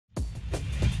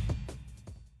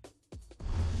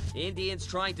Indians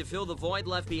trying to fill the void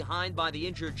left behind by the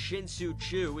injured Shin-Soo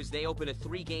Choo as they open a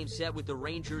 3-game set with the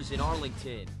Rangers in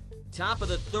Arlington. Top of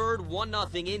the third,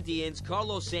 1-0 Indians.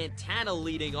 Carlos Santana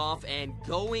leading off and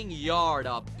going yard.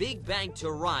 A big bang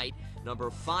to right. Number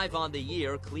 5 on the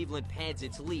year. Cleveland pads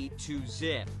its lead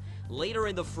 2-0. Later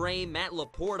in the frame, Matt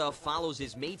Laporta follows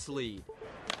his mate's lead.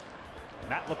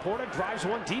 Matt Laporta drives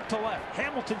one deep to left.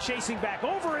 Hamilton chasing back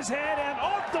over his head and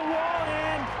off the wall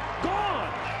and gone.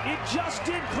 It just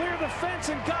did clear the fence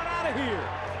and got out of here.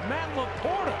 Matt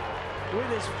Laporta with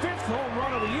his 5th home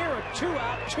run of the year, a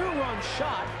 2-out, 2-run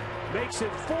shot, makes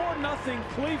it 4-0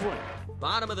 Cleveland.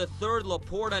 Bottom of the third,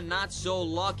 Laporta not so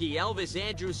lucky. Elvis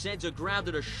Andrus sends a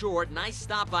grounder to short. Nice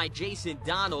stop by Jason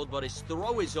Donald, but his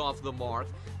throw is off the mark.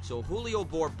 So Julio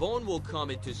Bourbon will come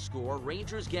in to score.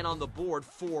 Rangers get on the board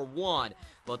 4-1.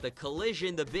 But the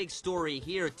collision, the big story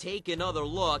here, take another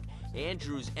look.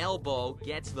 Andrus' elbow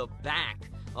gets the back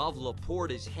of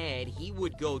Laporta's head. He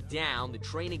would go down. The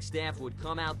training staff would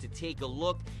come out to take a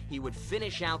look. He would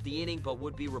finish out the inning, but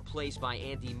would be replaced by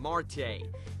Andy Marte.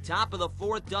 Top of the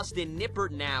fourth, Dustin Nippert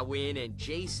now in, and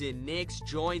Jason Nix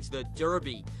joins the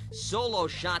derby. Solo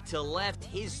shot to left,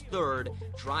 his third.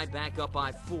 Try back up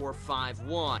by 4,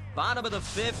 5-1. Bottom of the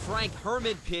fifth, Frank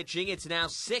Herman pitching. It's now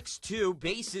 6-2,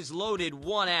 bases loaded,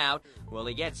 1 out. Well,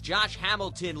 he gets Josh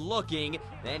Hamilton looking,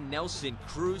 then Nelson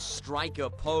Cruz strike a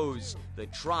pose. The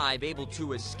Tribe able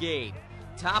to escape.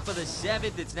 Top of the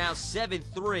seventh, it's now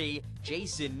 7-3.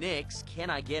 Jason Nix,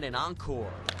 can I get an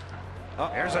encore?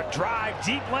 There's a drive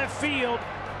deep left field.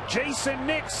 Jason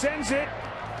Nix sends it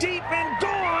deep and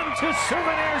gone to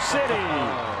Souvenir City.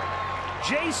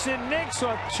 Jason Nix,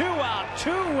 a 2-out,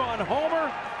 2-run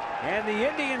homer, and the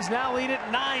Indians now lead it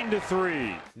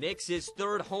 9-3. Nix's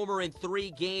third homer in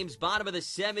 3 games. Bottom of the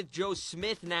seventh, Joe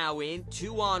Smith now in,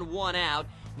 2 on, 1 out.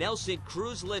 Nelson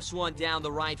Cruz lifts one down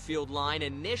the right field line.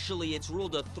 Initially, it's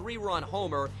ruled a 3-run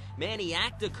homer. Manny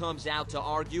Acta comes out to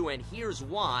argue, and here's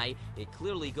why. It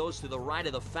clearly goes to the right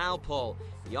of the foul pole.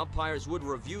 The umpires would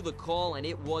review the call, and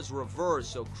it was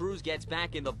reversed. So Cruz gets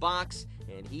back in the box,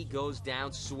 and he goes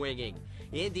down swinging.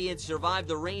 Indians survive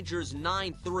the Rangers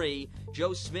 9-3.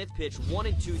 Joe Smith pitched 1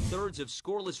 2/3 of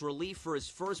scoreless relief for his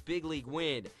first big league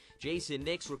win. Jason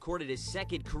Nix recorded his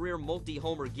 2nd career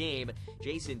multi-homer game.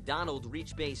 Jason Donald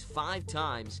reached base 5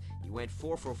 times. He went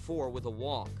 4 for 4 with a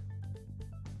walk.